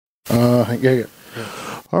Yeah.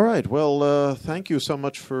 All right. Well, thank you so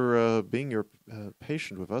much for being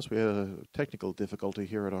patient with us. We had a technical difficulty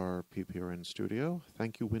here at our PPRN studio.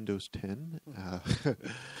 Thank you, Windows 10.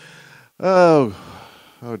 Oh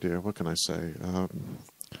dear. What can I say?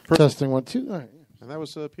 Testing 1, 2. All right. And that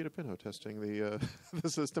was Peter Pinho testing the the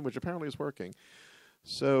system, which apparently is working.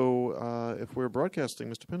 So, if we're broadcasting,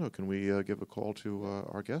 Mr. Pinho, can we give a call to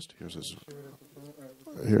our guest? Here's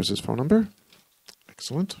his phone number.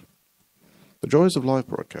 Excellent. The joys of live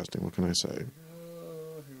broadcasting, what can I say?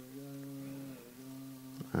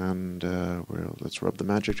 And let's rub the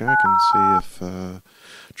magic jack and see if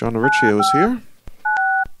John Riccio is here.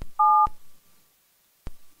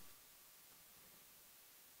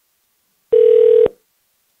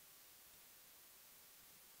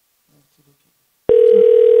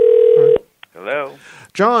 Hello.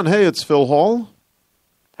 John, hey, it's Phil Hall.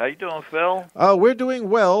 How you doing, Phil? We're doing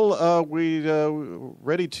well. We're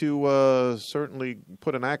ready to certainly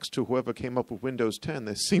put an axe to whoever came up with Windows 10.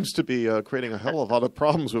 This seems to be creating a hell of a lot of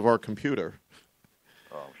problems with our computer.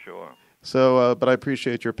 Oh, sure. So, but I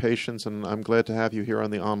appreciate your patience, and I'm glad to have you here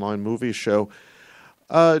on the Online Movie Show.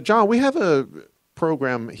 John, we have a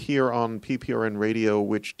program here on PPRN Radio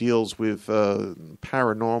which deals with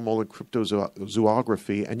paranormal and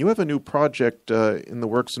cryptozoography, and you have a new project in the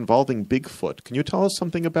works involving Bigfoot. Can you tell us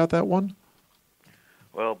something about that one?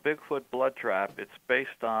 Well, Bigfoot Blood Trap, it's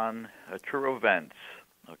based on true events,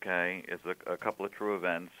 okay? It's a couple of true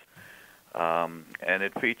events, and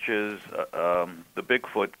it features the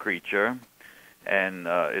Bigfoot creature, and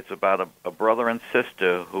it's about a brother and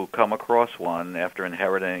sister who come across one after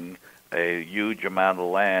inheriting a huge amount of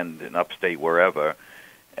land in upstate wherever,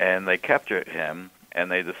 and they capture him,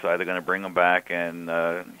 and they decide they're going to bring him back and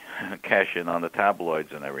cash in on the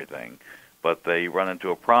tabloids and everything. But they run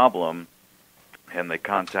into a problem, and they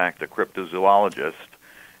contact a cryptozoologist,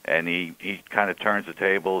 and he kind of turns the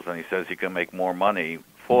tables, and he says he can make more money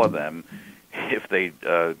for them if they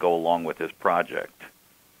go along with his project.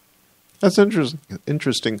 That's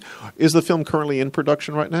interesting. Is the film currently in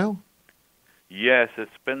production right now? Yes, it's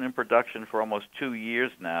been in production for almost 2 years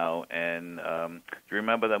now, and do you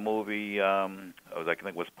remember that movie, I think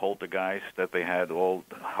it was Poltergeist, that they had all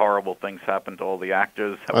horrible things happen to all the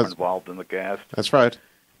actors that were involved in the cast? That's right.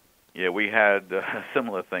 Yeah, we had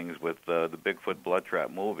similar things with the Bigfoot Blood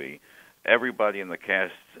Trap movie. Everybody in the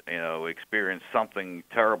cast, experienced something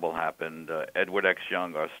terrible happened. Edward X.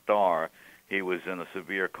 Young, our star, he was in a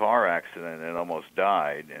severe car accident and almost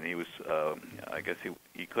died, and he was, I guess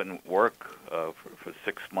he couldn't work for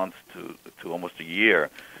 6 months to almost a year,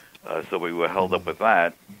 so we were held up with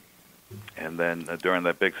that. And then during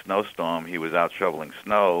that big snowstorm, he was out shoveling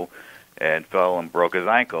snow and fell and broke his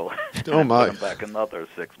ankle. Oh, my. Put him back another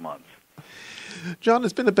 6 months. John,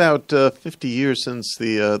 it's been about 50 years since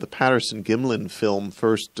the Patterson-Gimlin film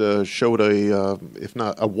first showed if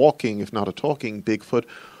not a walking, if not a talking Bigfoot.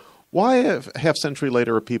 Why, half century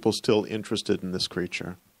later, are people still interested in this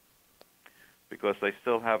creature? Because they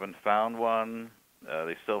still haven't found one.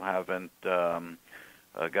 They still haven't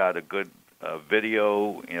got a good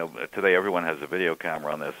video. Today everyone has a video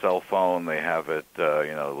camera on their cell phone. They have it,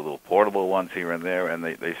 little portable ones here and there, and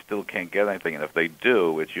they still can't get anything. And if they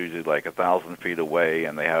do, it's usually like 1,000 feet away,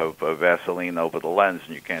 and they have Vaseline over the lens,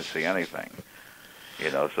 and you can't see anything.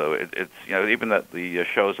 So it's even that the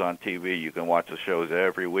shows on TV, you can watch the shows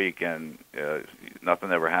every week, and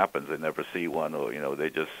nothing ever happens. They never see one, or they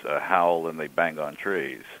just howl and they bang on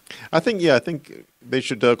trees. I think they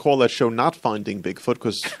should call that show "Not Finding Bigfoot"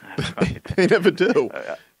 because they never do.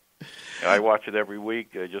 I watch it every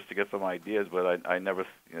week just to get some ideas, but I never,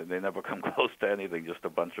 they never come close to anything. Just a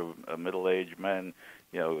bunch of middle-aged men,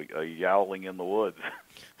 yowling in the woods.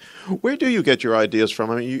 Where do you get your ideas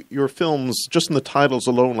from? I mean, your films, just in the titles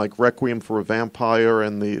alone, like Requiem for a Vampire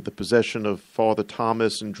and the Possession of Father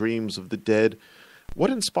Thomas and Dreams of the Dead.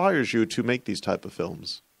 What inspires you to make these type of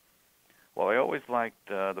films? Well, I always liked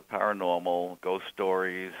the paranormal, ghost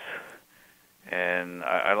stories, and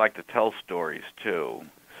I like to tell stories, too.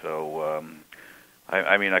 So,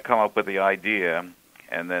 I come up with the idea,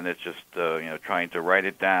 and then it's just, trying to write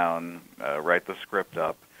it down, write the script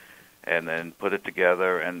up, and then put it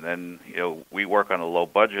together. And then, we work on a low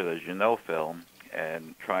budget, as you know, Phil,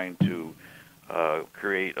 and trying to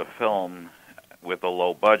create a film with a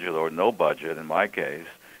low budget, or no budget in my case,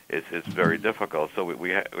 it's very difficult. So we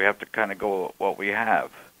have to kind of go with what we have.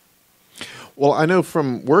 Well, I know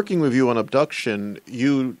from working with you on Abduction,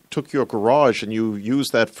 you took your garage and you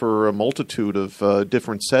used that for a multitude of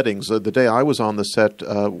different settings. The day I was on the set,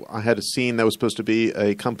 I had a scene that was supposed to be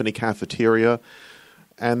a company cafeteria.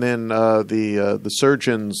 And then the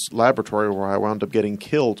surgeon's laboratory where I wound up getting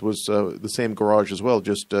killed was the same garage as well.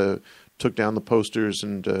 Just took down the posters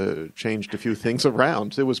and changed a few things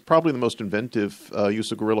around. It was probably the most inventive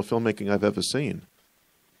use of guerrilla filmmaking I've ever seen.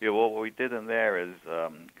 Yeah, well, what we did in there is,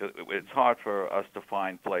 'cause it's hard for us to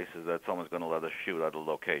find places that someone's going to let us shoot at a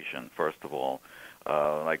location, first of all.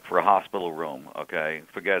 Like for a hospital room, okay,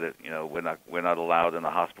 forget it. We're not allowed in a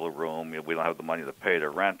hospital room. We don't have the money to pay to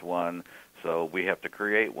rent one, so we have to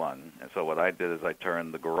create one. And so what I did is I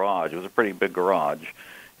turned the garage. It was a pretty big garage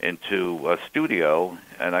into a studio,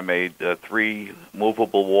 and I made 3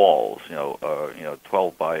 movable walls.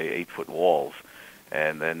 12 by 8-foot walls.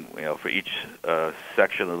 And then, for each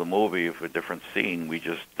section of the movie, for a different scene, we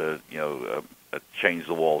just, changed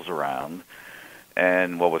the walls around.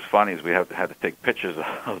 And what was funny is we had to take pictures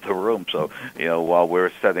of the room. So, while we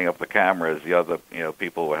were setting up the cameras, the other,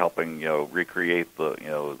 people were helping, recreate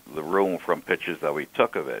the room from pictures that we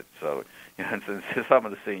took of it. So, in some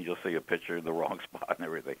of the scenes, you'll see a picture in the wrong spot and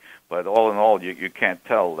everything. But all in all, you can't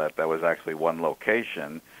tell that was actually one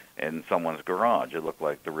location in someone's garage. It looked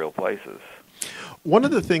like the real places. One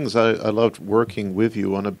of the things I loved working with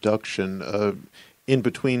you on Abduction, in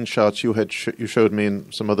between shots, you showed me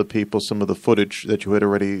and some other people some of the footage that you had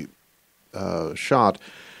already shot,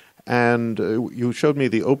 and you showed me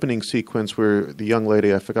the opening sequence where the young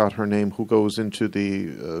lady, I forgot her name, who goes into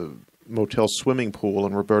the motel swimming pool,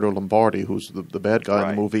 and Roberto Lombardi, who's the bad guy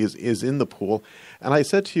in the movie, is in the pool. And I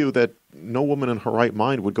said to you that no woman in her right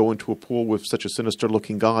mind would go into a pool with such a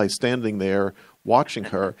sinister-looking guy standing there watching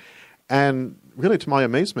her. And really, to my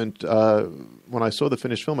amazement, when I saw the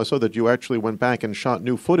finished film, I saw that you actually went back and shot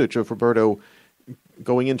new footage of Roberto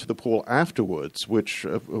going into the pool afterwards, which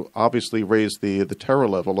obviously raised the terror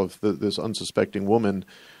level of this unsuspecting woman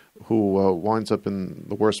who winds up in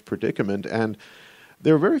the worst predicament. And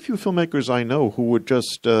there are very few filmmakers I know who would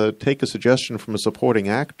just take a suggestion from a supporting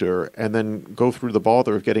actor and then go through the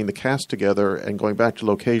bother of getting the cast together and going back to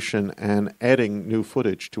location and adding new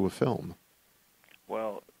footage to a film.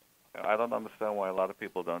 Well, I don't understand why a lot of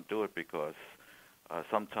people don't do it, because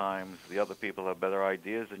sometimes the other people have better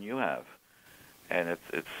ideas than you have. And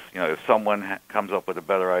it's if someone comes up with a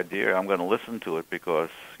better idea, I'm going to listen to it because,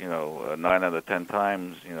 9 out of 10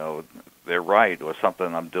 times, they're right, or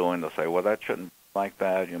something I'm doing, they'll say, well, that shouldn't be like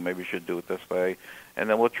that, maybe you should do it this way, and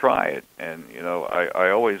then we'll try it. And, I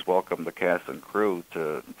always welcome the cast and crew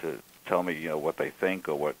to tell me, what they think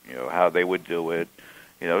or what, how they would do it.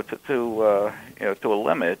 To a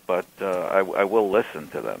limit, but I will listen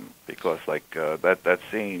to them because, like that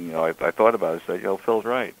scene, I thought about it. Said, Phil's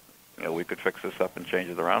right. We could fix this up and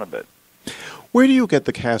change it around a bit. Where do you get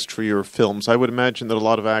the cast for your films? I would imagine that a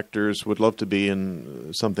lot of actors would love to be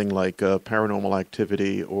in something like Paranormal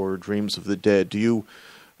Activity or Dreams of the Dead. Do you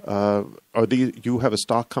you have a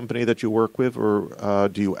stock company that you work with, or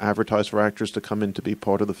do you advertise for actors to come in to be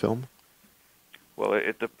part of the film? Well,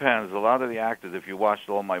 it depends. A lot of the actors, if you watched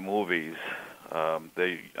all my movies,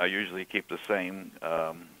 I usually keep the same,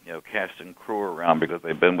 cast and crew around because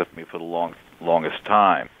they've been with me for the longest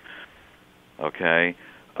time. Okay,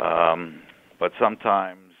 but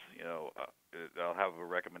sometimes, I'll have a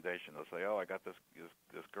recommendation. They'll say, "Oh, I got this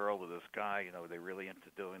girl or this guy. They're really into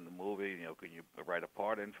doing the movie. Can you write a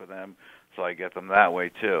part in for them?" So I get them that way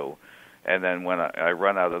too. And then when I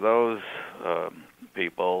run out of those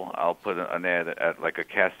people, I'll put an ad at like a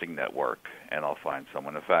casting network, and I'll find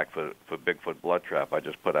someone. In fact, for Bigfoot Blood Trap, I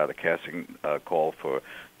just put out a casting call for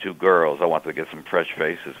 2 girls. I wanted to get some fresh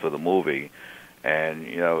faces for the movie. And,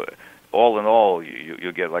 all in all,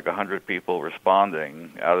 you get like 100 people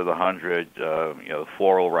responding. Out of the 100,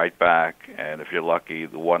 4 will write back, and if you're lucky,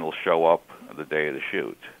 the 1 will show up the day of the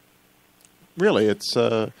shoot. Really, it's...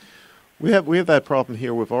 We have that problem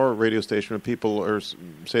here with our radio station when people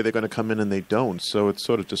say they're going to come in and they don't. So it's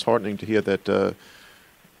sort of disheartening to hear that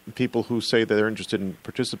people who say that they're interested in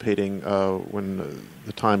participating when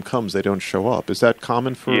the time comes, they don't show up. Is that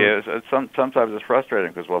common for... Yes, sometimes it's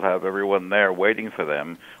frustrating because we'll have everyone there waiting for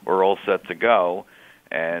them. We're all set to go,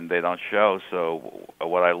 and they don't show. So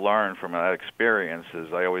what I learned from that experience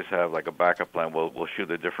is I always have like a backup plan. We'll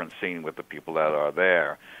shoot a different scene with the people that are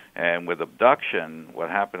there. And with Abduction, what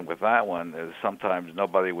happened with that one is sometimes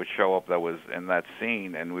nobody would show up that was in that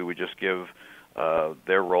scene, and we would just give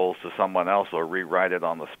their roles to someone else or rewrite it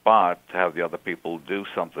on the spot to have the other people do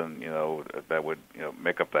something, that would,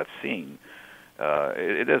 make up that scene.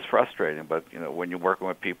 It is frustrating, but, when you're working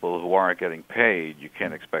with people who aren't getting paid, you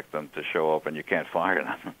can't expect them to show up and you can't fire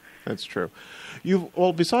them. That's true.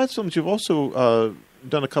 Besides films, you've also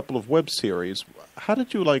done a couple of web series. How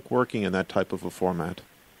did you like working in that type of a format?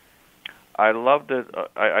 I loved it.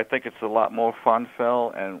 I think it's a lot more fun,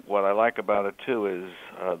 Phil. And what I like about it too is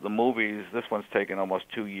the movies. This one's taken almost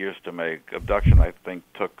 2 years to make. Abduction, I think,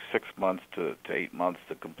 took 6 months to 8 months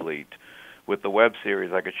to complete. With the web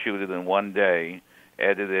series, I could shoot it in one day,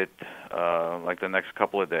 edit it like the next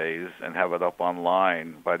couple of days, and have it up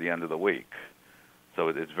online by the end of the week. So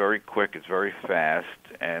it's very quick, it's very fast,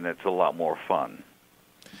 and it's a lot more fun.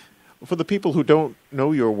 For the people who don't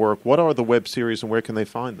know your work, what are the web series and where can they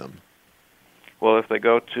find them? Well, if they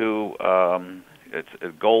go to it's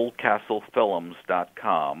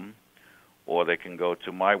goldcastlefilms.com, or they can go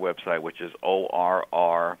to my website, which is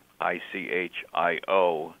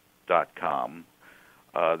orrichio.com.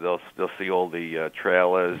 They'll see all the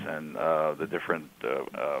trailers and the different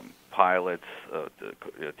pilots,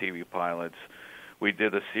 TV pilots. We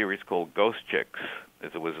did a series called Ghost Chicks.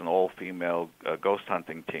 It was an all-female ghost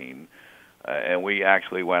hunting team, and we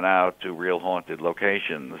actually went out to real haunted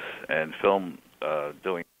locations and filmed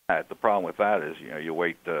doing that. The problem with that is, you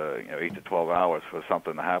wait 8 to 12 hours for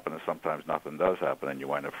something to happen, and sometimes nothing does happen, and you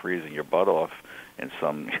wind up freezing your butt off in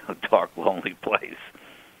some dark, lonely place.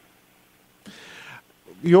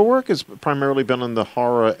 Your work has primarily been on the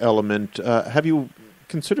horror element. Have you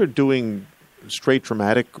considered doing straight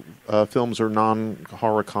dramatic films or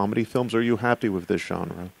non-horror comedy films? Or are you happy with this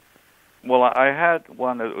genre? Well, I had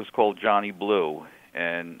one that was called Johnny Blue,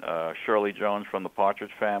 and Shirley Jones from the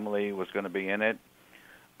Partridge Family was going to be in it,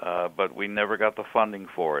 but we never got the funding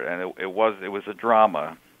for it. And it was a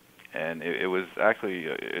drama, and it was actually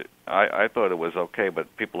I thought it was okay, but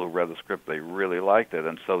people who read the script, they really liked it,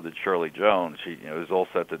 and so did Shirley Jones. She was all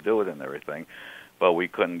set to do it and everything, but we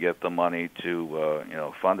couldn't get the money to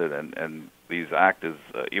fund it. And these actors,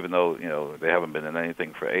 even though they haven't been in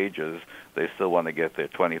anything for ages, they still want to get their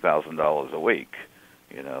 $20,000 a week.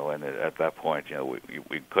 And at that point,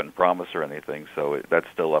 we couldn't promise her anything, so that's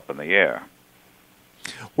still up in the air.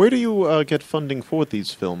 Where do you get funding for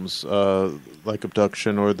these films, like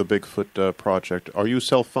Abduction or the Bigfoot Project? Are you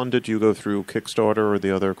self-funded? Do you go through Kickstarter or the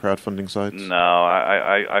other crowdfunding sites? No,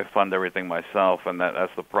 I fund everything myself, and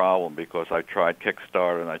that's the problem, because I tried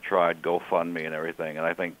Kickstarter and I tried GoFundMe and everything, and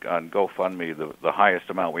I think on GoFundMe the highest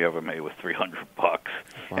amount we ever made was $300, wow.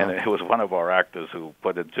 And it was one of our actors who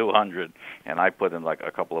put in $200, and I put in like a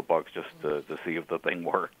couple of bucks just to see if the thing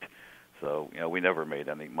worked. So we never made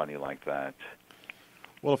any money like that.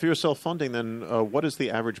 Well, if you're self-funding, then what is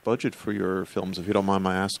the average budget for your films, if you don't mind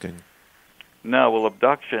my asking? No, well,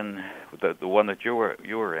 Abduction, the one that you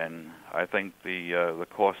were in, I think the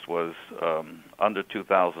cost was under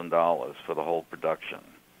 $2,000 for the whole production.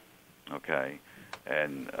 Okay,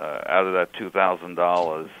 and out of that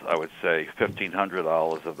 $2,000, I would say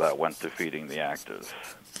 $1,500 of that went to feeding the actors.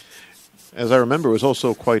 As I remember, it was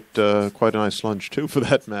also quite a nice lunch too, for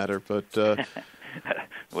that matter. But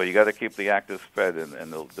well, you got to keep the actors fed,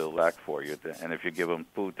 and they'll act for you. And if you give them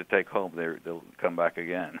food to take home, they'll come back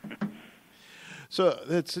again. So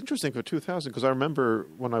it's interesting for 2000, because I remember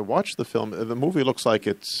when I watched the film, the movie looks like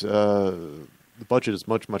it's the budget is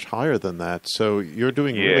much higher than that. So you're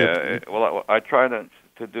doing well, I try to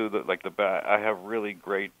do I have really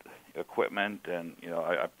great equipment, and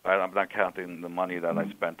I'm not counting the money that I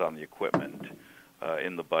spent on the equipment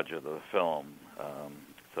in the budget of the film.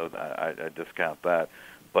 So I discount that,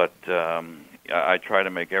 but I try to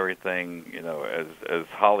make everything as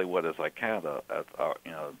Hollywood as I can at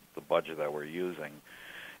the budget that we're using.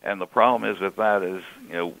 And the problem is with that is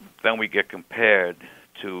then we get compared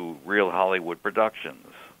to real Hollywood productions.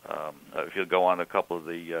 If you go on a couple of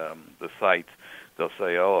the sites, they'll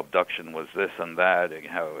say, "Oh, Abduction was this and that, and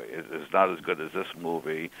how it's not as good as this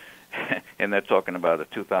movie," and they're talking about a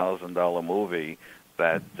 $2,000 movie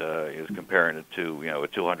that is comparing it to a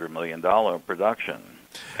 $200 million production,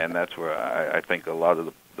 and that's where I think a lot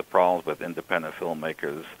of the problems with independent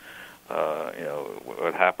filmmakers,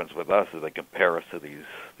 what happens with us is they compare us to these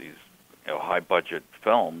high budget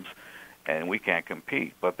films, and we can't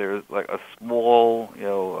compete. But there's like a small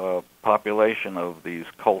population of these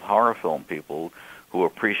cult horror film people who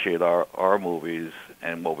appreciate our movies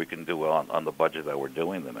and what we can do on the budget that we're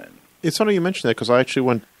doing them in. It's funny you mentioned that, because I actually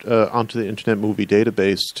went onto the Internet Movie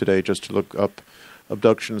Database today just to look up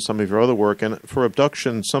Abduction and some of your other work. And for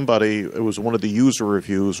Abduction, it was one of the user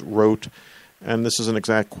reviews, wrote, and this is an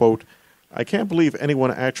exact quote, "I can't believe anyone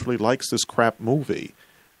actually likes this crap movie."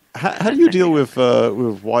 How do you deal with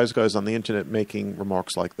wise guys on the Internet making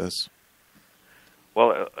remarks like this?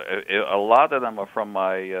 Well, a lot of them are from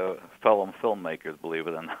my fellow filmmakers, believe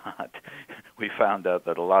it or not. We found out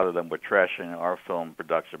that a lot of them were trashing our film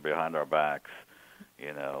production behind our backs.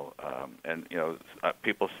 And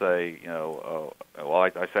people say, well,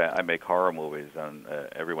 I say I make horror movies, and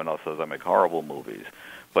everyone else says I make horrible movies.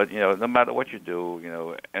 But no matter what you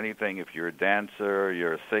do, anything. If you're a dancer,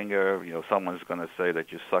 you're a singer, someone's going to say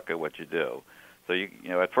that you suck at what you do. So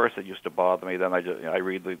at first it used to bother me. Then I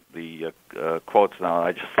read the quotes now, and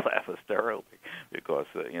I just laugh hysterically because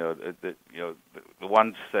the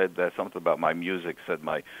one said that something about my music. Said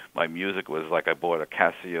my music was like I bought a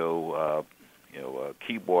Casio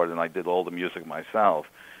keyboard and I did all the music myself.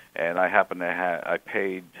 And I happen to I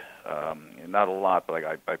paid not a lot, but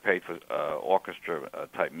I paid for orchestra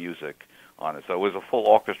type music on it. So it was a full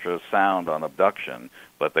orchestra sound on Abduction,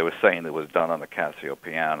 but they were saying it was done on the Casio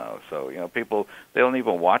piano. So people, they don't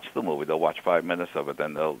even watch the movie. They'll watch 5 minutes of it,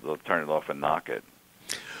 then they'll turn it off and knock it.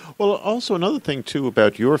 Well, also another thing too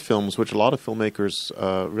about your films, which a lot of filmmakers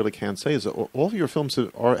really can't say, is that all of your films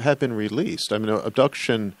have been released. I mean,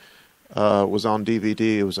 Abduction was on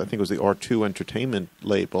DVD. I think it was the R2 Entertainment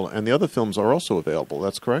label, and the other films are also available.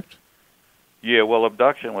 That's correct? Yeah, well,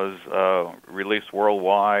 Abduction was released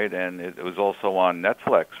worldwide, and it was also on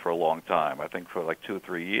Netflix for a long time. I think for like 2 or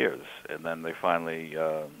 3 years, and then they finally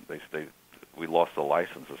we lost the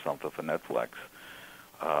license or something for Netflix.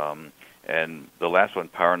 And the last one,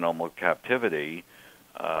 Paranormal Captivity,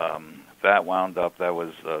 that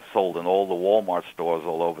was sold in all the Walmart stores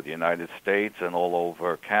all over the United States and all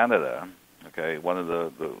over Canada. Okay, one of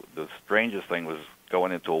the strangest thing was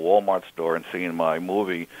going into a Walmart store and seeing my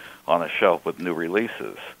movie on a shelf with new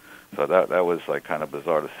releases. So that was like kind of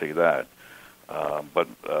bizarre to see that. But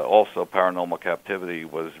also Paranormal Captivity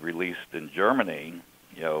was released in Germany,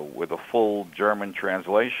 with a full German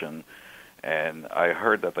translation. And I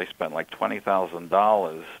heard that they spent like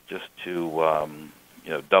 $20,000 just to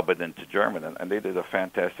dub it into German, and they did a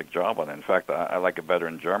fantastic job on it. In fact, I like it better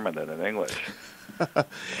in German than in English.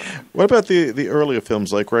 What about the earlier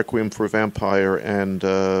films like Requiem for a Vampire and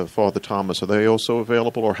Father Thomas? Are they also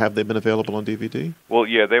available, or have they been available on DVD? Well,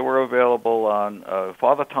 yeah, they were available on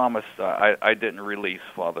Father Thomas. I didn't release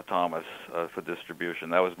Father Thomas for distribution.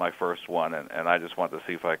 That was my first one, and I just wanted to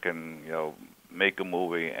see if I can, make a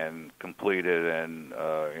movie and complete it and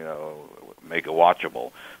make it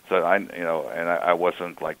watchable. So I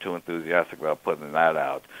wasn't like too enthusiastic about putting that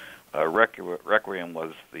out. Requiem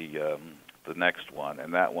was the next one,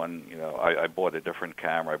 and that one, I bought a different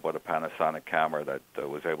camera. I bought a Panasonic camera that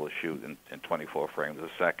was able to shoot in 24 frames a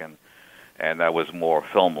second, and that was more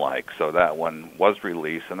film-like. So that one was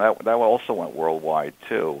released, and that one also went worldwide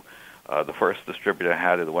too. The first distributor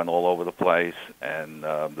had it, went all over the place, and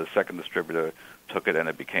the second distributor took it, and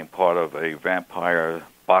it became part of a vampire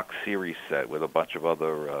box series set with a bunch of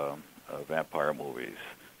other vampire movies.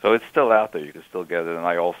 So it's still out there. You can still get it, and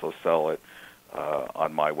I also sell it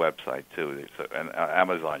on my website too. And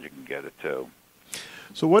Amazon, you can get it too.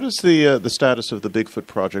 So what is the status of the Bigfoot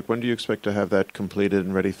project? When do you expect to have that completed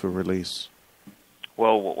and ready for release?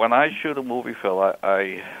 Well, when I shoot a movie, Phil,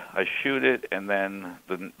 I shoot it, and then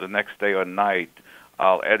the next day or night,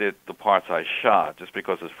 I'll edit the parts I shot just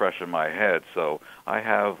because it's fresh in my head. So I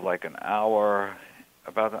have like about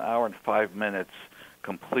an hour and 5 minutes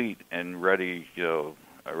complete and ready,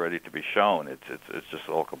 ready to be shown. It's just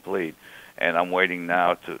all complete, and I'm waiting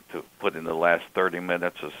now to put in the last 30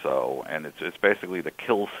 minutes or so, and it's basically the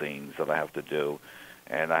kill scenes that I have to do.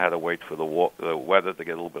 And I had to wait for the weather to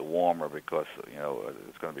get a little bit warmer because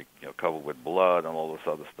it's going to be covered with blood and all this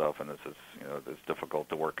other stuff, and it's difficult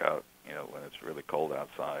to work out when it's really cold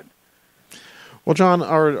outside. Well, John,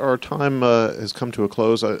 our time has come to a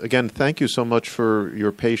close. Again, thank you so much for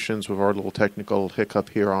your patience with our little technical hiccup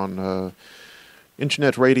here on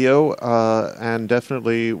Internet Radio, and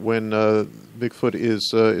definitely when Bigfoot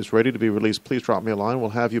is ready to be released, please drop me a line.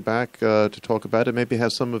 We'll have you back to talk about it. Maybe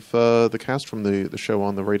have some of the cast from the show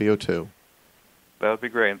on the radio too. That would be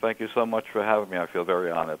great, and thank you so much for having me. I feel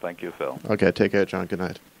very honored. Thank you, Phil. Okay, take care, John. Good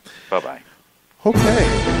night. Bye-bye.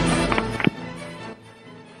 Okay.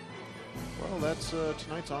 Well, that's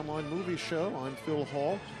tonight's online movie show. I'm Phil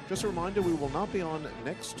Hall. Just a reminder, we will not be on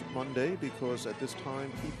next Monday because at this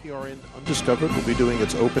time, PPRN Undiscovered will be doing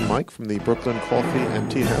its open mic from the Brooklyn Coffee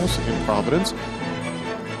and Tea House in Providence.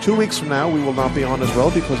 2 weeks from now, we will not be on as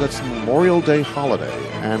well because it's Memorial Day holiday.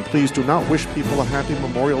 And please do not wish people a happy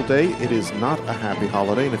Memorial Day. It is not a happy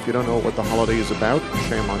holiday. And if you don't know what the holiday is about,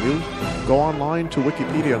 shame on you. Go online to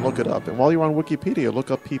Wikipedia and look it up. And while you're on Wikipedia,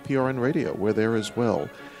 look up PPRN Radio. We're there as well.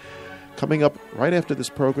 Coming up right after this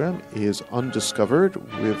program is Undiscovered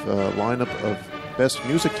with a lineup of best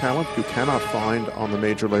music talent you cannot find on the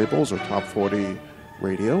major labels or top 40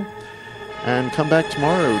 radio. And come back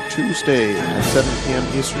tomorrow, Tuesday at 7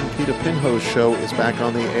 p.m. Eastern. Peter Pinho's show is back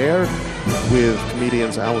on the air with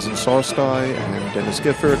comedians Alison Sarsky and Dennis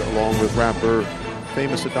Gifford, along with rapper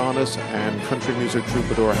Famous Adonis and country music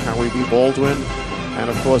troubadour Howie B. Baldwin. And,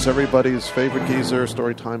 of course, everybody's favorite geezer,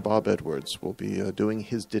 Storytime Bob Edwards, will be doing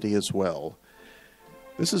his ditty as well.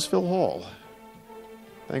 This is Phil Hall.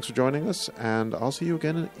 Thanks for joining us, and I'll see you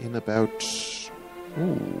again in about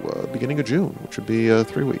beginning of June, which would be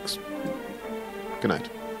 3 weeks. Good night.